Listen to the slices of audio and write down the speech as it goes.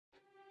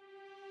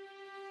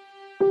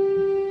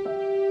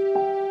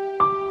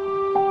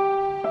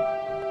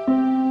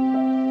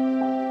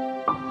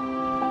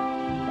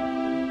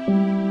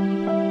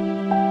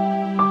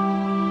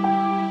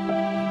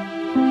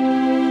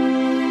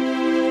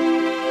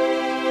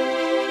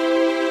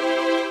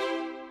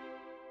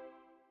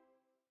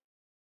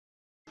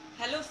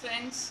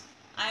friends,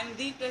 I am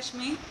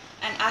Rashmi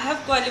and I have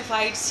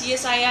qualified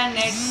CSIR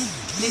NET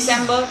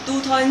December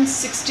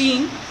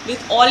 2016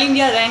 with All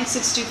India rank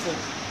 64.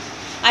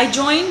 I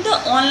joined the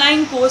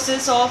online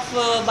courses of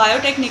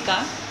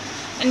Biotecnika,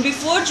 and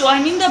before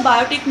joining the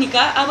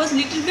Biotecnika I was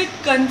little bit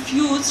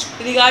confused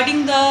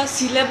regarding the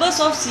syllabus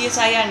of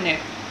CSIR NET.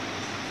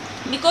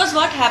 Because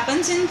what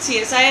happens in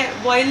CSIR,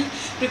 while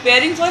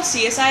preparing for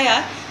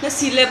CSIR, the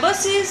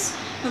syllabus is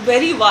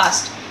very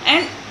vast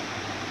and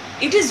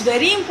it is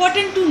very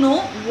important to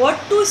know what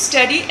to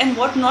study and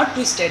what not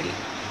to study.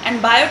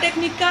 And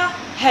Biotecnika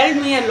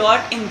helped me a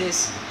lot in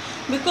this,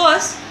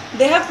 because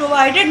they have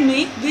provided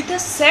me with a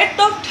set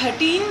of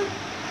 13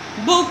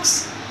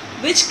 books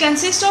which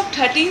consist of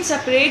 13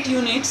 separate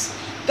units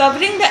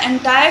covering the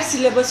entire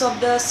syllabus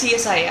of the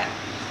CSIR.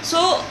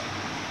 So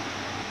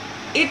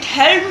it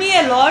helped me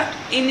a lot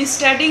in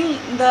studying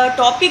the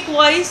topic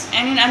wise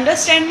and in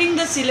understanding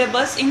the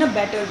syllabus in a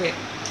better way.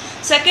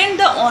 Second,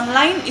 the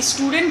online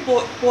student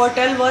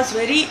portal was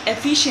very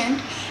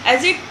efficient,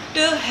 as it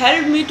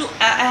helped me to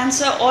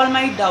answer all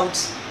my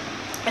doubts.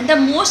 And the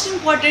most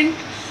important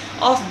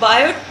of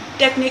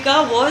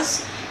Biotecnika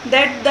was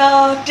that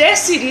the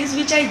test series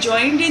which I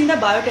joined in the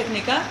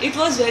Biotecnika, it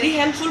was very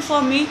helpful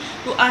for me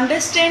to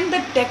understand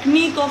the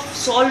technique of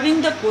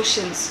solving the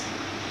questions.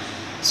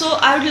 So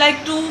I would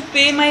like to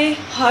pay my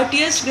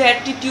heartiest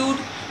gratitude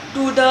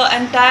to the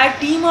entire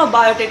team of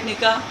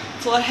Biotecnika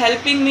for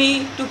helping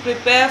me to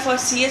prepare for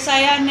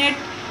CSIR NET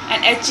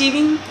and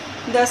achieving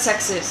the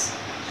success.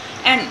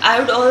 And I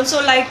would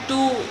also like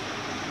to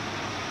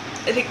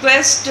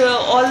request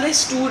all the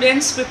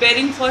students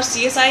preparing for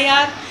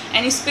CSIR,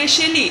 and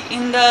especially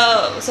in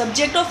the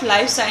subject of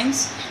life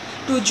science,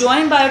 to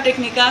join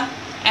Biotecnika,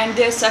 and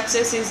their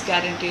success is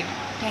guaranteed.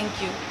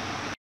 Thank you.